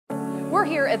We're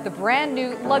here at the brand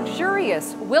new,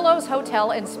 luxurious Willows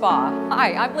Hotel and Spa.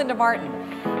 Hi, I'm Lynda Martin.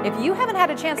 If you haven't had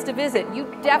a chance to visit,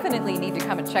 you definitely need to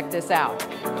come and check this out.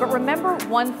 But remember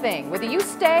one thing, whether you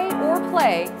stay or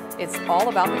play, it's all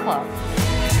about the club.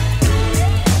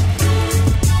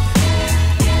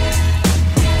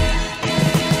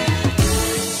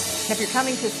 If you're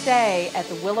coming to stay at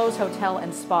the Willows Hotel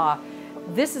and Spa,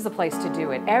 this is the place to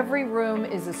do it. Every room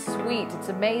is a suite. It's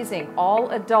amazing. All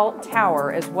adult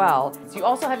tower as well. So you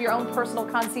also have your own personal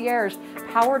concierge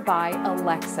powered by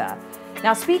Alexa.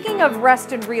 Now, speaking of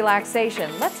rest and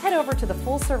relaxation, let's head over to the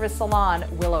full-service salon,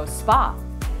 Willows Spa.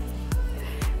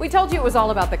 We told you it was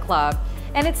all about the club,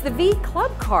 and it's the V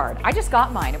Club card. I just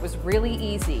got mine. It was really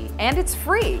easy, and it's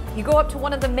free. You go up to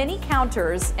one of the many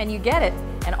counters, and you get it,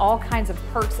 and all kinds of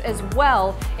perks as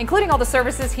well, including all the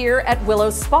services here at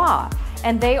Willows Spa.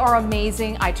 And they are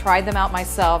amazing. I tried them out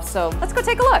myself, so let's go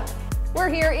take a look. We're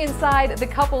here inside the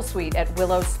couple suite at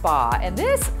Willows Spa, and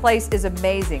this place is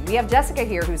amazing. We have Jessica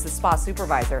here, who's the spa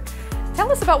supervisor.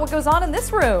 Tell us about what goes on in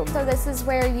this room. So this is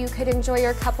where you could enjoy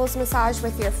your couples massage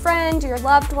with your friend, your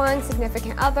loved one,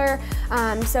 significant other.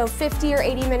 So 50 or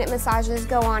 80-minute massages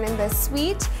go on in this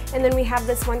suite. And then we have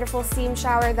this wonderful steam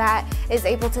shower that is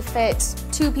able to fit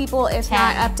 2 people, if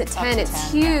not up to 10.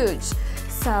 It's huge.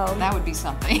 So that would be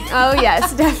something. Oh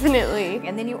yes, definitely.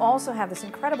 And then you also have this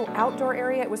incredible outdoor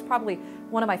area. It was probably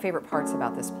one of my favorite parts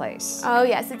about this place. Oh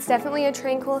yes, it's definitely a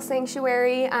tranquil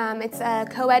sanctuary. It's a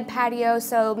co-ed patio,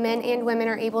 so men and women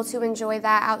are able to enjoy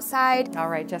that outside. All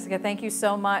right, Jessica, thank you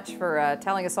so much for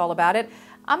telling us all about it.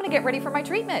 I'm gonna get ready for my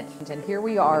treatment. And here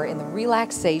we are in the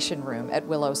relaxation room at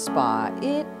Willows Spa.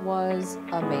 It was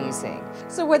amazing.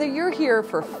 So whether you're here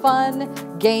for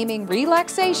fun, gaming,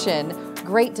 relaxation,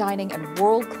 great dining, and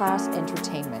world-class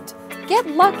entertainment, get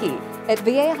lucky at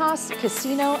Viejas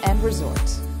Casino and Resort.